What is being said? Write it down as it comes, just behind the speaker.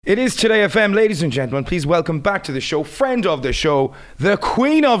It is Today FM, ladies and gentlemen. Please welcome back to the show, friend of the show, the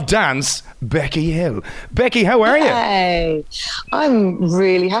Queen of Dance, Becky Hill. Becky, how are you? Hey, I'm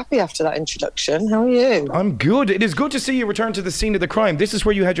really happy after that introduction. How are you? I'm good. It is good to see you return to the scene of the crime. This is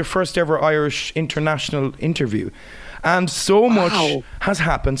where you had your first ever Irish international interview. And so much has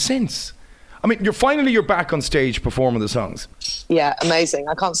happened since. I mean, you're back on stage performing the songs. Yeah, amazing.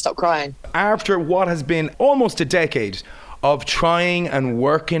 I can't stop crying. After what has been almost a decade of trying and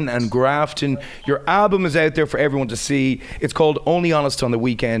working and grafting, your album is out there for everyone to see. It's called Only Honest on the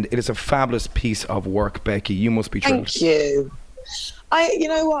Weekend. It is a fabulous piece of work, Becky. You must be thrilled. Thank you. You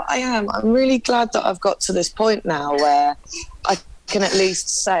know what, I am. I'm really glad that I've got to this point now where I can at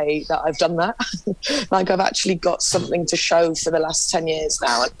least say that I've done that. Like, I've actually got something to show for the last 10 years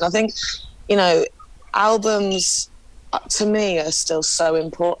now. And I think, you know, albums to me are still so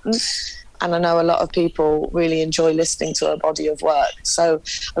important. And I know a lot of people really enjoy listening to a body of work. So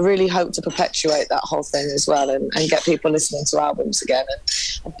I really hope to perpetuate that whole thing as well and get people listening to albums again.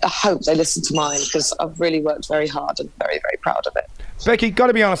 And I hope they listen to mine because I've really worked very hard and very, very proud of it. Becky, got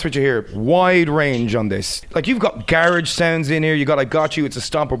to be honest with you here. Wide range on this. Like, you've got garage sounds in here. You got I Got You, it's a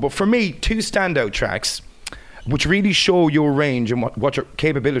stomper. But for me, two standout tracks which really show your range and what your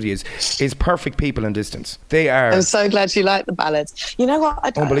capability is Perfect People and Distance. They are. I'm so glad you like the ballads. You know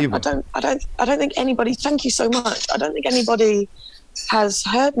what? Unbelievable. I don't think anybody, thank you so much. I don't think anybody has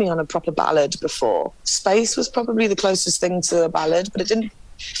heard me on a proper ballad before. Space was probably the closest thing to a ballad, but it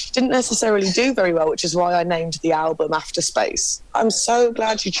didn't necessarily do very well, which is why I named the album after Space. I'm so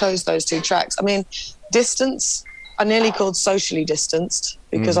glad you chose those two tracks. I mean, Distance, I nearly called Socially Distanced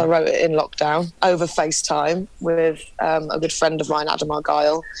because I wrote it in lockdown over FaceTime with a good friend of mine, Adam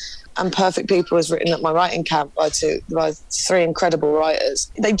Argyle. And Perfect People was written at my writing camp by three incredible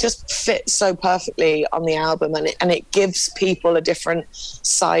writers. They just fit so perfectly on the album, and it gives people a different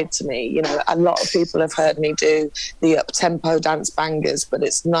side to me. You know, a lot of people have heard me do the up-tempo dance bangers, but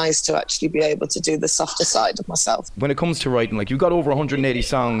it's nice to actually be able to do the softer side of myself. When it comes to writing, like, you've got over 180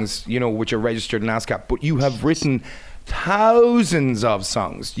 songs, you know, which are registered in ASCAP, but you have written thousands of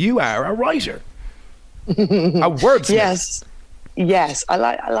songs. You are a writer. A wordsmith. Yes, I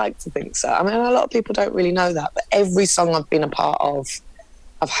like to think so. I mean, a lot of people don't really know that, but every song I've been a part of,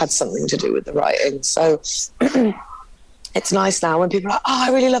 I've had something to do with the writing. So it's nice now when people are like, oh,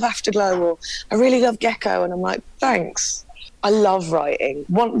 I really love Afterglow, or I really love Gecko. And I'm like, thanks. I love writing.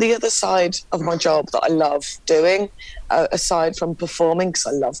 The other side of my job that I love doing, aside from performing, because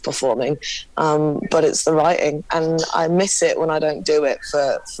I love performing, but it's the writing, and I miss it when I don't do it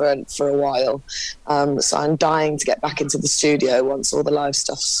for a while. So I'm dying to get back into the studio once all the live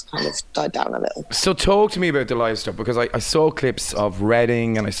stuff's kind of died down a little. So talk to me about the live stuff, because I saw clips of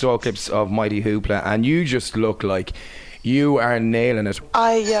Reading and I saw clips of Mighty Hoopla, and you just look like you are nailing it.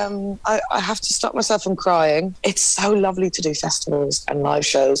 I have to stop myself from crying. It's so lovely to do festivals and live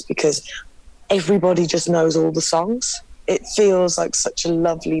shows because everybody just knows all the songs. It feels like such a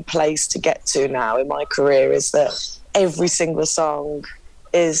lovely place to get to now in my career, is that every single song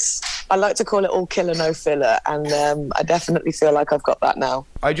is, I like to call it all killer, no filler, and I definitely feel like I've got that now.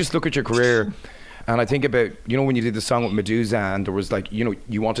 I just look at your career and I think about, you know, when you did the song with Medusa and there was like, you know,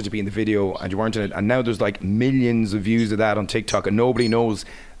 you wanted to be in the video and you weren't in it, and now there's like millions of views of that on TikTok and nobody knows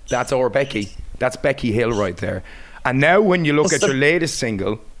that's our Becky. That's Becky Hill right there. And now when you look at your latest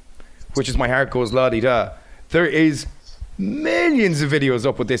single, which is My Heart Goes La-Di-Da, there is millions of videos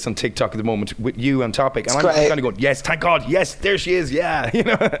up with this on TikTok at the moment with you on topic, and I'm kind of going, yes, thank God, yes, there she is, yeah, you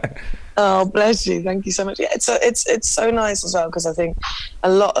know. Oh, bless you, thank you so much. Yeah, it's so nice as well, because I think a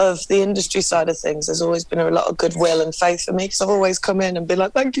lot of the industry side of things, there's always been a lot of goodwill and faith for me, because I've always come in and been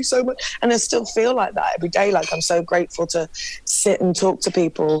like, thank you so much, and I still feel like that every day. Like, I'm so grateful to sit and talk to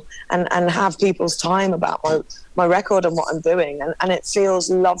people and have people's time about my record and what I'm doing, and it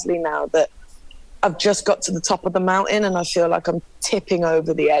feels lovely now that I've just got to the top of the mountain, and I feel like I'm tipping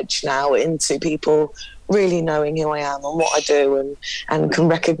over the edge now into people really knowing who I am and what I do, and can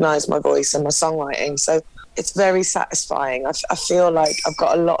recognise my voice and my songwriting. So it's very satisfying. I feel like I've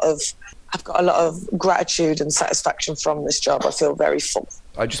got a lot of gratitude and satisfaction from this job. I feel very full.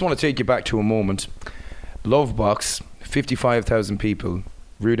 I just want to take you back to a moment. Lovebox, 55,000 people,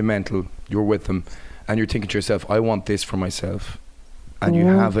 Rudimental, you're with them, and you're thinking to yourself, I want this for myself, and you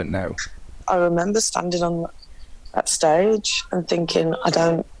have it now. I remember standing on that stage and thinking, I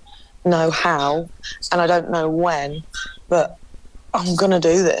don't know how and I don't know when, but I'm going to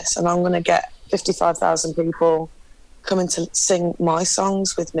do this, and I'm going to get 55,000 people coming to sing my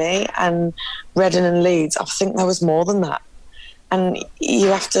songs with me. And Reading and Leeds, I think there was more than that. And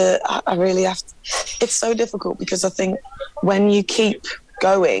I really have to, it's so difficult, because I think when you keep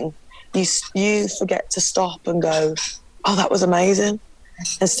going, you forget to stop and go, oh, that was amazing,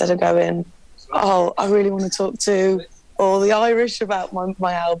 instead of going, oh, I really want to talk to all the Irish about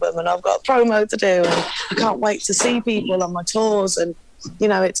my album, and I've got promo to do, and I can't wait to see people on my tours. And you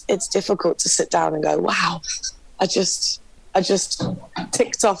know, it's difficult to sit down and go, wow, I just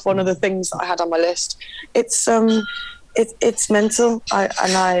ticked off one of the things that I had on my list. It's mental.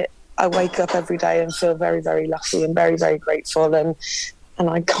 I wake up every day and feel very, very lucky and very, very grateful, and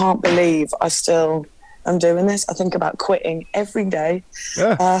I can't believe I still am doing this. I think about quitting every day.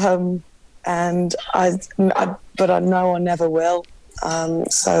 Yeah. And but I know I never will.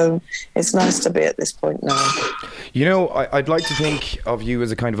 So it's nice to be at this point now. You know, I'd like to think of you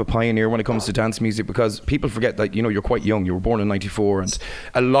as a kind of a pioneer when it comes to dance music, because people forget that, you know, you're quite young. You were born in 94, and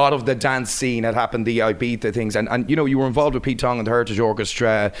a lot of the dance scene had happened, the Ibiza things, and you know, you were involved with Pete Tong and the Heritage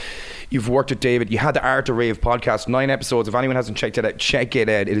Orchestra. You've worked with David. You had the Art of Rave podcast, 9 episodes. If anyone hasn't checked it out, check it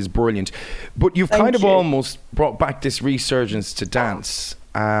out. It is brilliant. But you've kind of almost brought back this resurgence to dance,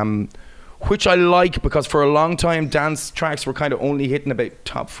 which I like, because for a long time dance tracks were kind of only hitting about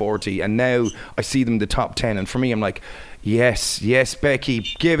top 40, and now I see them the top 10, and for me I'm like, yes Becky,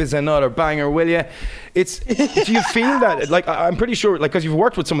 give us another banger, will you? Do you feel that, like, I'm pretty sure, like, because you've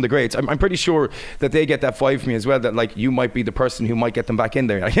worked with some of the greats, I'm pretty sure that they get that vibe from me as well, that like you might be the person who might get them back in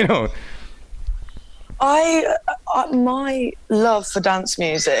there, you know? My love for dance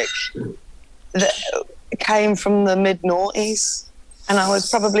music came from the mid-noughties. And I was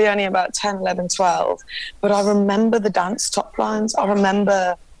probably only about 10, 11, 12. But I remember the dance top lines. I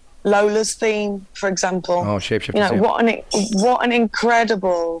remember Lola's theme, for example. Oh, Shapeshifters. You know, what an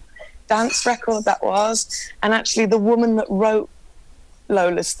incredible dance record that was. And actually the woman that wrote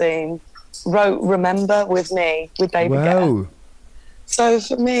Lola's theme wrote Remember with me, with David Guetta. So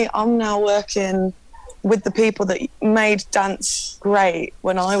for me, I'm now working with the people that made dance great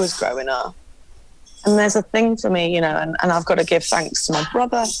when I was growing up. And there's a thing for me, you know, and I've got to give thanks to my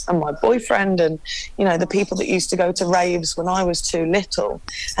brother and my boyfriend and, you know, the people that used to go to raves when I was too little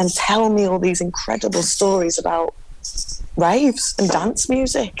and tell me all these incredible stories about raves and dance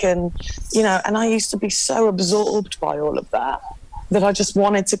music. And, you know, and I used to be so absorbed by all of that I just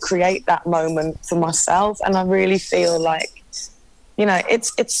wanted to create that moment for myself. And I really feel like, you know,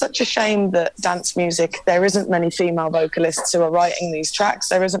 it's such a shame that dance music, there isn't many female vocalists who are writing these tracks.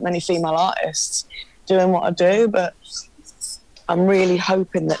 There isn't many female artists doing what I do, but I'm really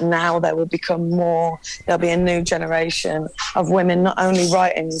hoping that now there will become more, there'll be a new generation of women not only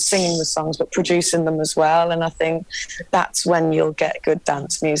writing and singing the songs but producing them as well. And I think that's when you'll get good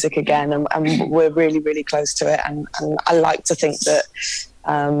dance music again, and we're really, really close to it. And I like to think that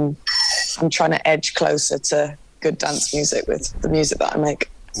I'm trying to edge closer to good dance music with the music that I make.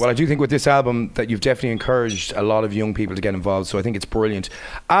 Well, I do think with this album that you've definitely encouraged a lot of young people to get involved, so I think it's brilliant.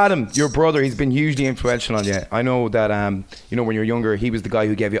 Adam, your brother, he's been hugely influential on you. I know that, you know, when you were younger, he was the guy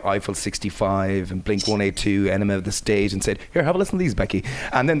who gave you Eiffel 65 and Blink 182, Enema of the Stage, and said, here, have a listen to these, Becky.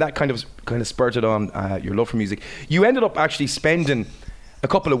 And then that kind of spurted on your love for music. You ended up actually spending a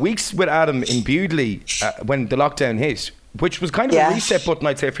couple of weeks with Adam in Bewdley when the lockdown hit, which was kind of a reset button,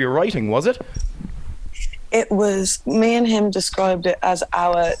 I'd say, for your writing, was it? It was, me and him described it as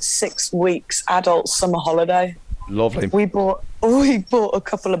our 6 weeks adult summer holiday. Lovely. We bought a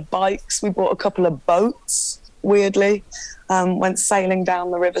couple of bikes. We bought a couple of boats, weirdly. Went sailing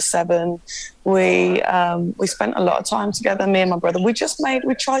down the River Severn. We spent a lot of time together, me and my brother. We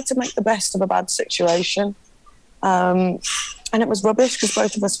tried to make the best of a bad situation. And it was rubbish because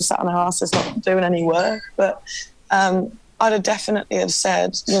both of us were sat on our asses not doing any work. But I'd have definitely have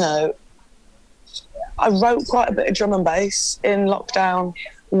said, you know, I wrote quite a bit of drum and bass in lockdown,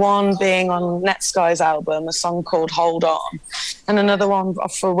 one being on Netsky's album, a song called Hold On, and another one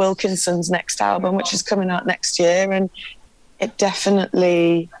for Wilkinson's next album, which is coming out next year. And it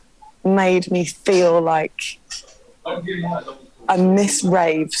definitely made me feel like I miss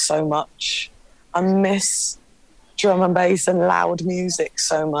rave so much. I miss drum and bass and loud music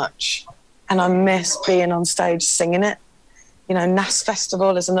so much. And I miss being on stage singing it. You know, NAS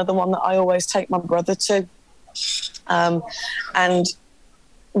Festival is another one that I always take my brother to. And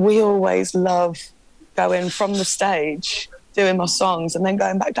we always love going from the stage, doing my songs, and then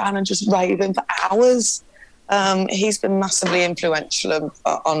going back down and just raving for hours. He's been massively influential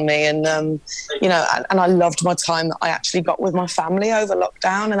on me. And, you know, and I loved my time that I actually got with my family over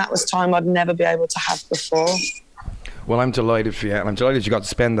lockdown. And that was time I'd never be able to have before. Well, I'm delighted for you, and I'm delighted you got to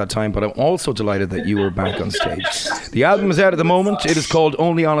spend that time, but I'm also delighted that you were back on stage. The album is out at the moment. It is called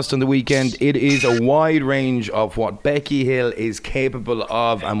Only Honest on the Weekend. It is a wide range of what Becky Hill is capable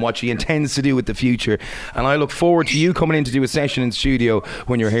of and what she intends to do with the future. And I look forward to you coming in to do a session in studio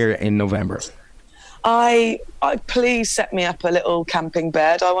when you're here in November. I please set me up a little camping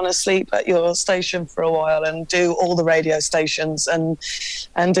bed. I want to sleep at your station for a while and do all the radio stations and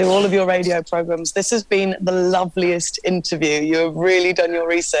do all of your radio programs. This has been the loveliest interview. You have really done your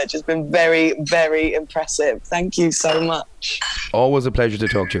research. It's been very, very impressive. Thank you so much. Always a pleasure to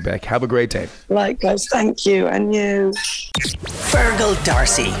talk to you, Beck. Have a great day. Likewise, thank you, and you. Fergal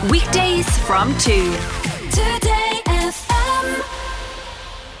Darcy. Weekdays from 2. Today.